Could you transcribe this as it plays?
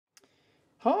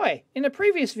Hi, in a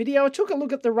previous video I took a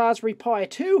look at the Raspberry Pi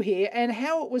 2 here and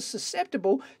how it was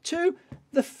susceptible to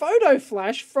the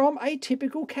Photoflash from a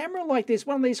typical camera like this,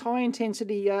 one of these high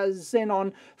intensity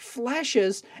Xenon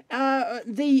flashes.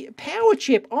 The power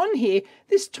chip on here,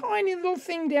 this tiny little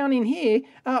thing down in here,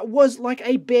 was like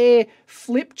a bare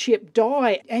flip chip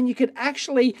die, and you could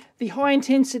actually, the high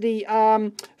intensity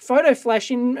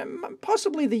Photoflash in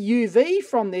possibly the UV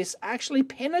from this actually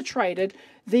penetrated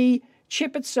the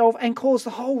chip itself and caused the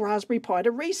whole Raspberry Pi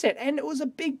to reset, and it was a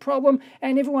big problem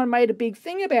and everyone made a big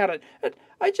thing about it. But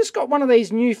I just got one of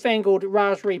these newfangled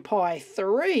Raspberry Pi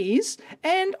 3s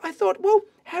and I thought, well,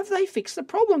 have they fixed the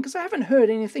problem? Because I haven't heard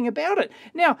anything about it.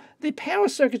 Now, the power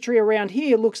circuitry around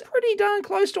here looks pretty darn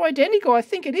close to identical, I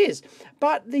think it is.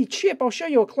 But the chip, I'll show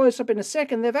you a close-up in a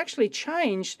second, they've actually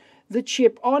changed the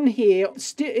chip on here.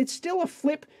 It's still a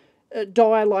flip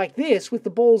die like this with the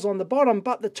balls on the bottom,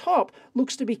 but the top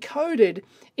looks to be coated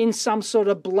in some sort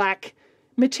of black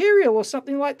material or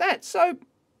something like that. So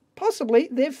possibly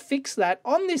they've fixed that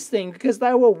on this thing because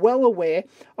they were well aware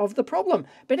of the problem.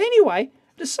 But anyway,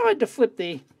 decided to flip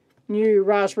the new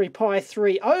Raspberry Pi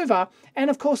 3 over, and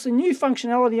of course the new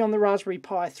functionality on the Raspberry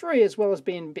Pi 3, as well as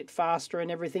being a bit faster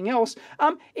and everything else,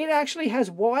 it actually has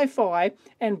Wi-Fi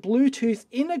and Bluetooth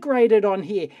integrated on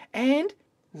here. And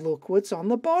look what's on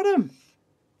the bottom.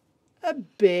 A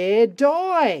bare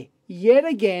die, yet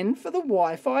again for the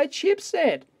Wi-Fi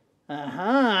chipset.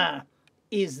 Aha!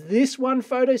 Is this one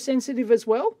photosensitive as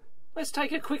well? Let's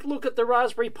take a quick look at the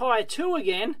Raspberry Pi 2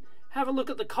 again. Have a look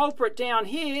at the culprit down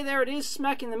here. There it is,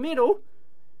 smack in the middle.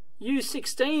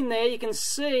 U16 there, you can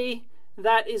see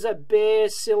that is a bare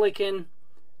silicon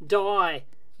die.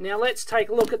 Now let's take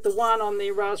a look at the one on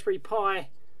the Raspberry Pi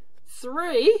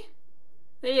 3.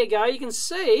 There you go, you can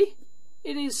see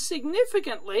it is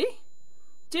significantly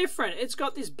different. It's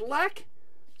got this black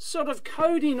sort of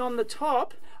coating on the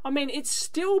top. I mean, it's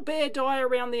still bare die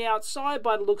around the outside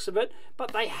by the looks of it,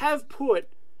 but they have put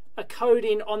a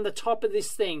coating on the top of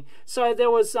this thing. So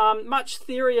there was much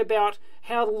theory about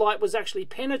how the light was actually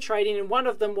penetrating, and one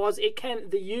of them was the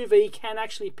UV can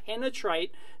actually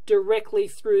penetrate directly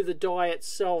through the die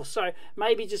itself. So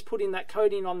maybe just putting that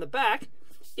coating on the back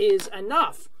is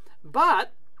enough.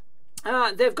 But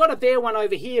they've got a bare one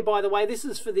over here, by the way. This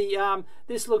is for the,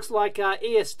 this looks like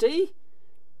ESD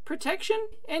protection.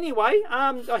 Anyway,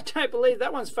 I don't believe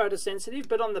that one's photosensitive,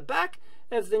 but on the back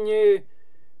of the new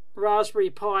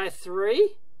Raspberry Pi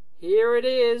 3, here it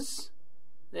is.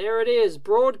 There it is,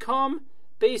 Broadcom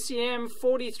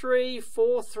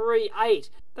BCM43438.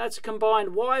 That's a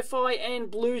combined Wi-Fi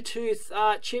and Bluetooth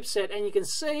chipset, and you can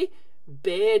see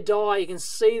bare die. You can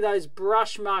see those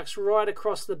brush marks right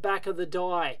across the back of the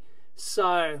die.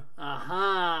 So,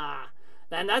 aha,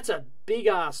 and that's a big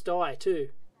ass die too.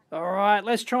 Alright,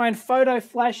 let's try and photo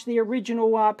flash the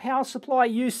original power supply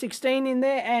U16 in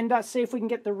there and see if we can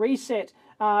get the reset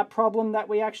problem that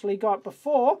we actually got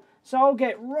before. So I'll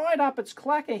get right up its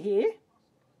clacker here,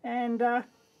 and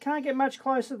can't get much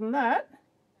closer than that.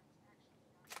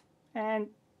 And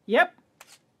yep,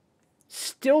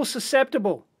 still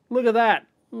susceptible. Look at that.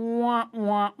 Wah,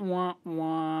 wah, wah,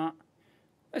 wah.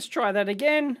 Let's try that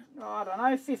again. I don't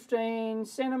know, 15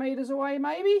 centimeters away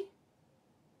maybe?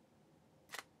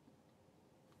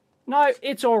 No,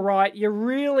 it's all right. You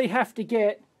really have to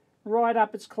get right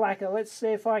up its clacker. Let's see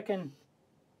if I can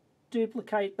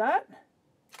duplicate that.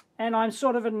 And I'm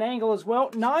sort of at an angle as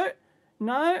well. No,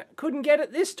 couldn't get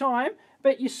it this time.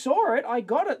 But you saw it. I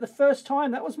got it the first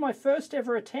time. That was my first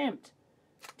ever attempt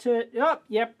to... Oh,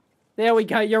 yep. There we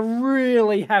go. You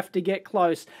really have to get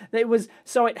close. It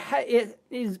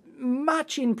is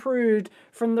much improved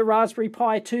from the Raspberry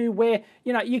Pi 2, where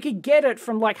you could get it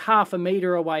from like half a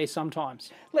meter away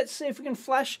sometimes. Let's see if we can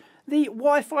flash the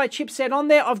Wi-Fi chipset on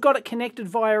there. I've got it connected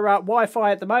via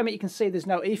Wi-Fi at the moment. You can see there's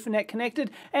no Ethernet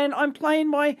connected, and I'm playing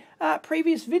my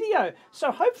previous video.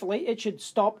 So hopefully it should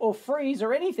stop or freeze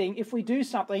or anything if we do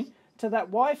something to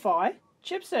that Wi-Fi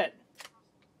chipset.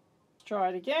 Try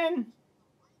it again.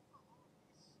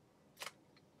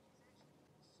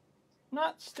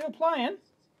 No, still playing.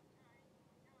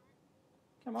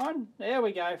 Come on, there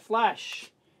we go,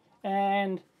 flash.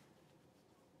 And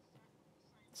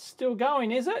still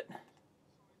going, is it?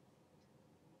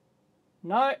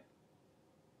 No,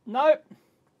 nope,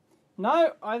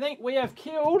 no, I think we have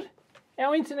killed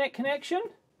our internet connection.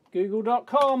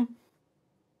 Google.com.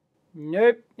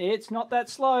 Nope, it's not that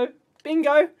slow.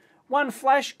 Bingo. One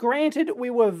flash. Granted, we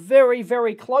were very,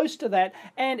 very close to that,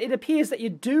 and it appears that you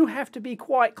do have to be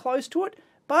quite close to it,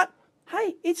 but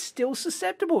hey, it's still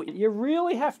susceptible. You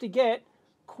really have to get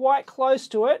quite close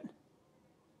to it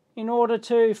in order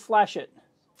to flash it.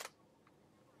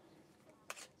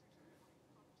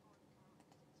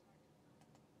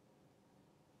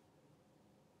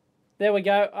 There we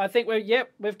go. I think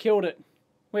we've killed it.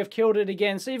 We've killed it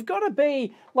again. So you've got to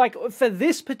be, like, for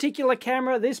this particular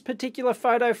camera, this particular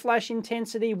photo flash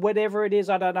intensity, whatever it is,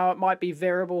 I don't know, it might be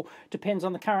variable, depends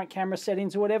on the current camera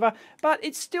settings or whatever, but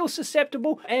it's still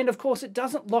susceptible, and of course it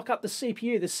doesn't lock up the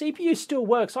CPU. The CPU still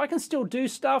works. I can still do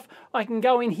stuff. I can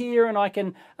go in here and I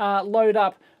can load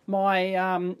up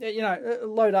my,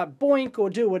 load up Boink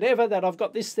or do whatever that I've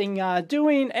got this thing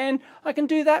doing, and I can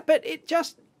do that, but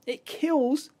it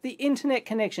kills the internet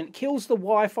connection. It kills the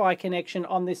Wi-Fi connection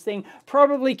on this thing.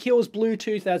 Probably kills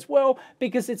Bluetooth as well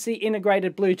because it's the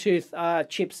integrated Bluetooth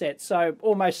chipset. So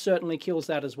almost certainly kills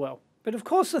that as well. But of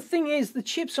course the thing is, the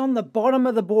chip's on the bottom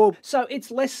of the board, so it's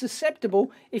less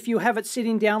susceptible. If you have it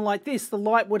sitting down like this, the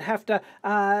light would have to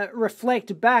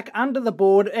reflect back under the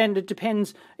board, and it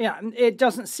depends, it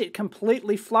doesn't sit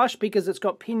completely flush because it's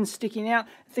got pins sticking out,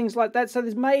 things like that, so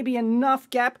there's maybe enough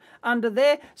gap under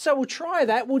there. So we'll try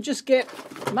that. We'll just get,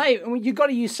 you've got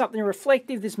to use something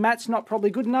reflective. This mat's not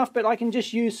probably good enough, but I can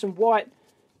just use some white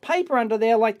paper under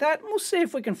there like that, and we'll see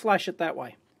if we can flash it that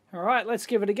way. All right, let's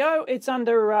give it a go. It's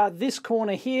under this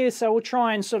corner here, so we'll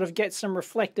try and sort of get some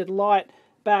reflected light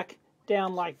back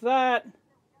down like that.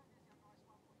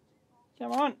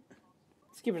 Come on.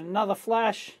 Let's give it another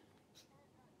flash,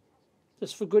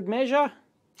 just for good measure.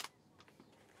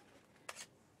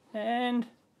 And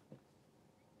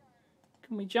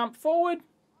can we jump forward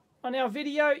on our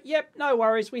video? Yep, no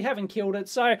worries, we haven't killed it.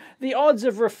 So the odds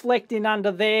of reflecting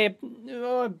under there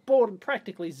are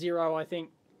practically zero, I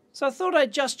think. So I thought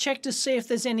I'd just check to see if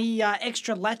there's any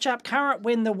extra latch-up current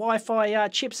when the Wi-Fi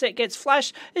chipset gets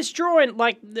flashed. It's drawing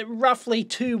like roughly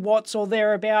 2 watts or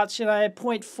thereabouts,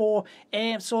 0.4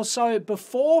 amps or so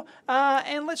before,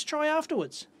 and let's try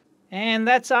afterwards. And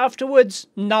that's afterwards.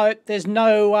 No, there's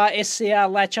no SCR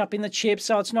latch-up in the chip,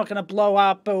 so it's not going to blow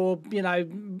up or,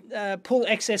 pull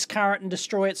excess current and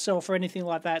destroy itself or anything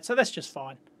like that, so that's just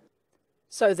fine.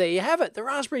 So there you have it. The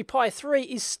Raspberry Pi 3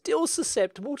 is still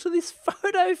susceptible to this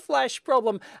photo flash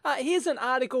problem. Here's an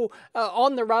article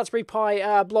on the Raspberry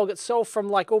Pi blog itself from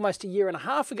like almost a year and a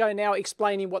half ago now,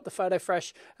 explaining what the photo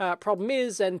flash problem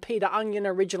is. And Peter Onion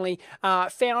originally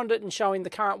found it and showing the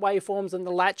current waveforms and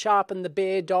the latch up and the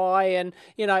bare die and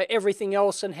everything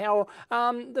else, and how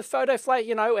the photo flash,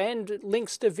 and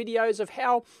links to videos of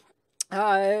how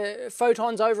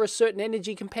photons over a certain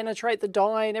energy can penetrate the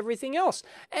die and everything else.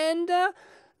 And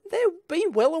they've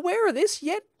been well aware of this,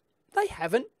 yet they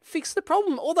haven't fixed the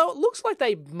problem. Although it looks like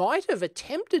they might have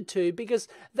attempted to, because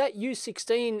that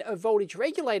U16 voltage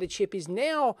regulator chip is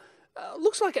now,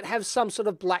 looks like it has some sort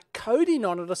of black coating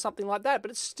on it or something like that,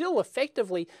 but it's still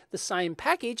effectively the same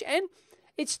package, and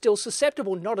it's still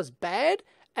susceptible. Not as bad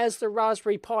as the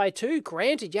Raspberry Pi 2.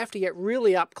 Granted, you have to get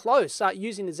really up close,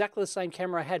 using exactly the same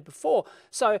camera I had before,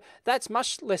 so that's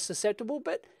much less susceptible,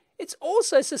 but it's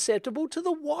also susceptible to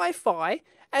the Wi-Fi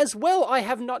as well. I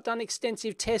have not done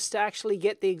extensive tests to actually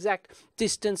get the exact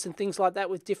distance and things like that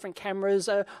with different cameras.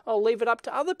 I'll leave it up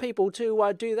to other people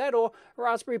to do that, or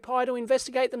Raspberry Pi to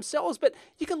investigate themselves, but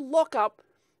you can lock up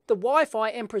the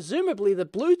Wi-Fi and presumably the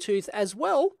Bluetooth as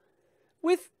well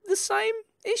with the same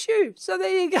issue. So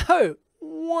there you go.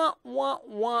 Wah, wah,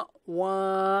 wah,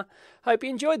 wah. Hope you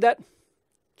enjoyed that.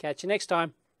 Catch you next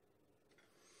time.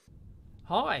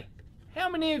 Hi. How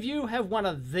many of you have one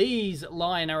of these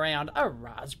lying around? A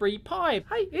Raspberry Pi.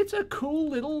 Hey, it's a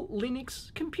cool little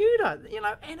Linux computer,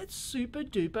 and it's super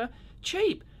duper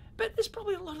cheap. But there's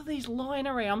probably a lot of these lying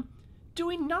around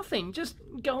doing nothing, just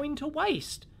going to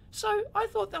waste. So I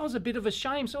thought that was a bit of a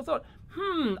shame. So I thought,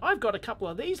 I've got a couple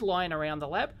of these lying around the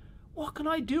lab. What can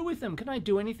I do with them? Can I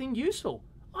do anything useful?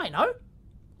 I know.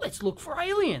 Let's look for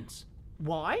aliens.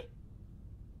 Why?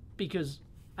 Because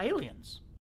aliens.